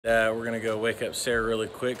We're gonna go wake up Sarah really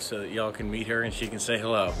quick so that y'all can meet her and she can say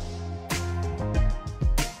hello.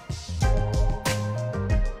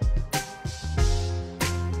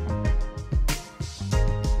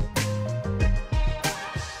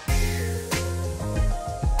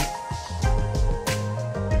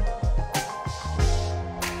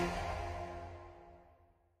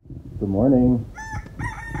 Good morning.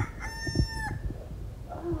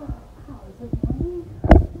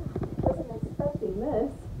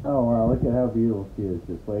 Oh wow, look at how beautiful she is,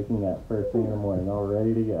 just waking up first thing in the morning, all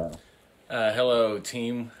ready to go. Hello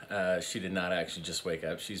team. She did not actually just wake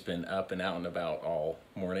up. She's been up and out and about all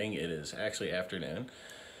morning. It is actually afternoon.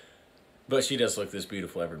 But she does look this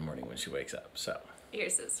beautiful every morning when she wakes up, so. You're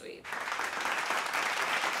so sweet.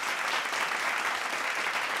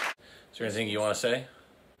 Is there anything you want to say?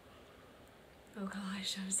 Oh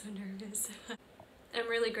gosh, I'm so nervous. I'm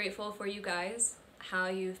really grateful for you guys, how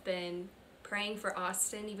you've been praying for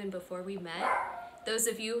Austin even before we met. Those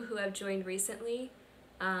of you who have joined recently,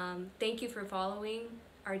 thank you for following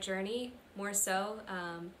our journey. More so,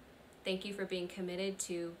 thank you for being committed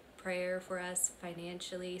to prayer for us,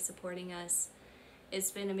 financially supporting us.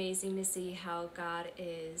 It's been amazing to see how God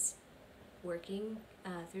is working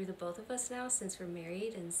through the both of us now since we're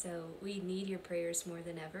married, and so we need your prayers more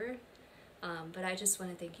than ever. But I just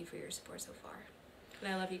want to thank you for your support so far.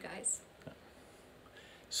 And I love you guys.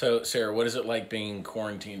 So, Sarah, what is it like being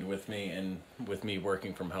quarantined with me and with me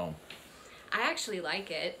working from home? I actually like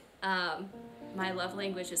it. My love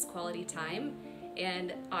language is quality time,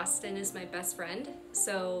 and Austin is my best friend,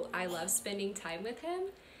 so I love spending time with him.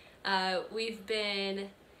 We've been,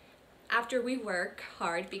 after we work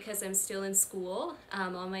hard, because I'm still in school,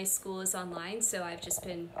 all my school is online, so I've just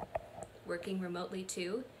been working remotely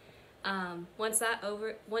too. Once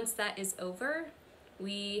that is over,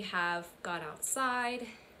 we have gone outside,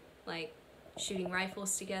 like shooting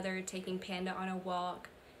rifles together, taking Panda on a walk,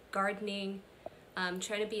 gardening,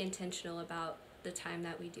 trying to be intentional about the time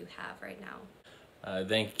that we do have right now.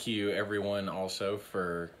 Thank you everyone also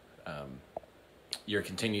for your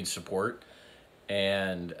continued support,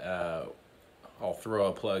 and I'll throw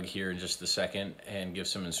a plug here in just a second and give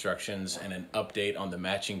some instructions and an update on the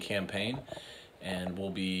matching campaign, and we'll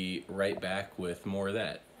be right back with more of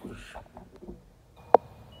that.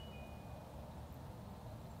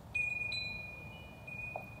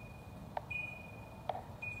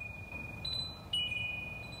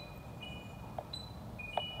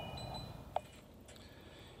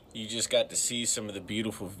 You just got to see some of the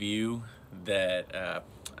beautiful view that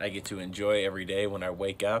I get to enjoy every day when I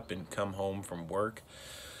wake up and come home from work.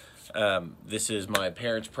 This is my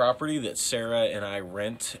parents' property that Sarah and I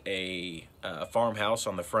rent a farmhouse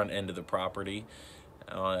on the front end of the property.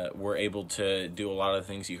 We're able to do a lot of the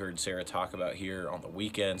things you heard Sarah talk about here on the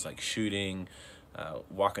weekends, like shooting,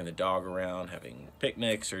 walking the dog around, having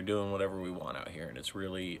picnics, or doing whatever we want out here. And it's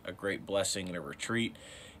really a great blessing and a retreat,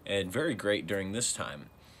 and very great during this time,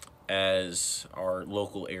 as our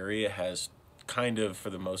local area has kind of, for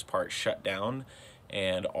the most part, shut down,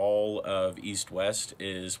 and all of East West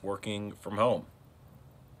is working from home.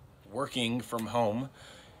 Working from home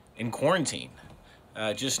in quarantine.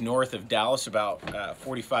 Just north of Dallas, about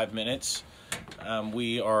 45 minutes.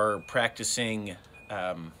 We are practicing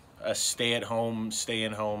a stay-at-home,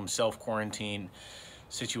 stay-in-home, self-quarantine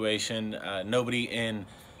situation. Nobody in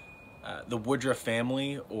the Woodruff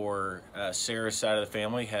family or Sarah's side of the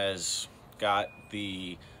family has got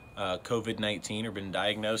the COVID-19 or been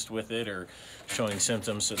diagnosed with it or showing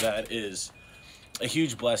symptoms, so that is a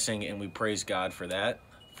huge blessing, and we praise God for that.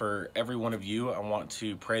 For every one of you, I want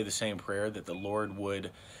to pray the same prayer, that the Lord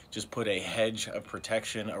would just put a hedge of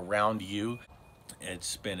protection around you.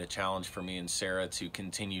 It's been a challenge for me and Sarah to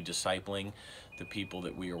continue discipling the people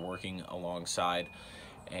that we are working alongside,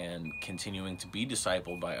 and continuing to be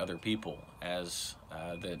discipled by other people, as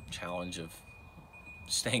the challenge of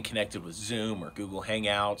staying connected with Zoom or Google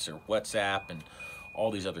Hangouts or WhatsApp and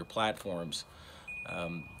all these other platforms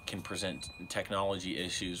can present technology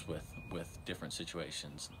issues with different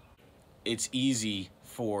situations. It's easy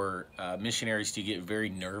for missionaries to get very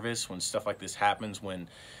nervous when stuff like this happens, when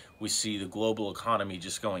we see the global economy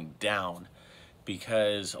just going down,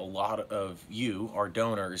 because a lot of you, our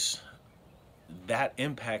donors, that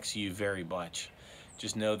impacts you very much.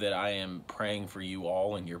 Just know that I am praying for you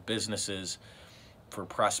all and your businesses, for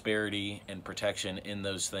prosperity and protection in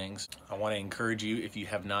those things. I want to encourage you, if you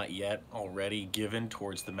have not yet already given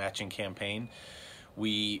towards the matching campaign.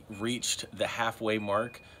 We reached the halfway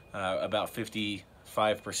mark, about 55%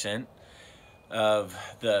 of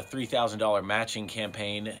the $3,000 matching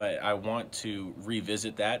campaign. I want to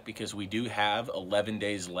revisit that, because we do have 11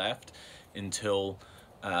 days left until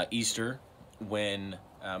Easter, when,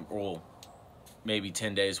 or maybe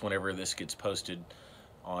 10 days whenever this gets posted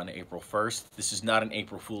on April 1st. This is not an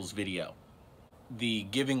April Fool's video. The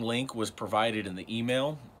giving link was provided in the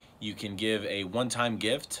email. You can give a one-time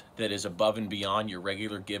gift that is above and beyond your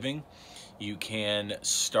regular giving. You can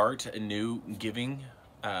start a new giving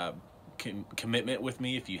commitment with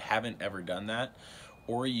me if you haven't ever done that,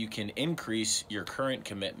 or you can increase your current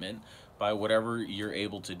commitment by whatever you're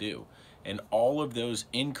able to do. And all of those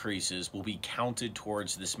increases will be counted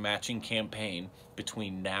towards this matching campaign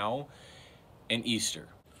between now and Easter.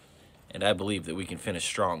 And I believe that we can finish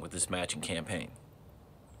strong with this matching campaign,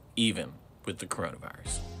 even with the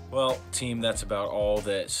coronavirus. Well, team, that's about all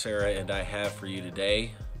that Sarah and I have for you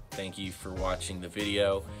today. Thank you for watching the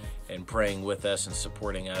video and praying with us and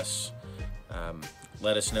supporting us.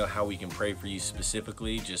 Let us know how we can pray for you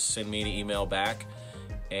specifically. Just send me an email back,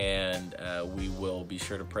 and we will be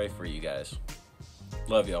sure to pray for you guys.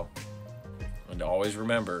 Love y'all. And always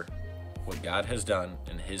remember what God has done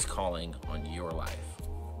and His calling on your life.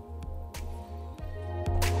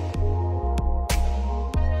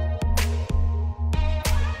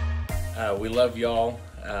 We love y'all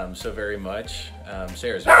so very much.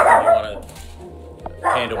 Sarah, is there anything you want to...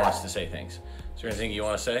 Panda wants to say things. Is there anything you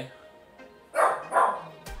want to say?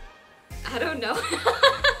 I don't know.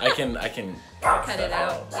 I can cut it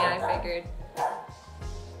out. Yeah, I figured.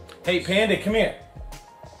 Hey, Panda, come here.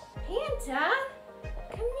 Panda,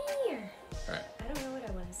 come here. All right. I don't know what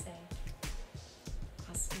I want to say.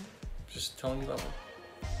 Austin. Just tell him you love him.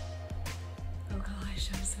 Oh gosh,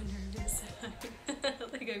 I'm so nervous.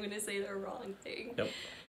 Like I'm gonna say the wrong thing. Yep.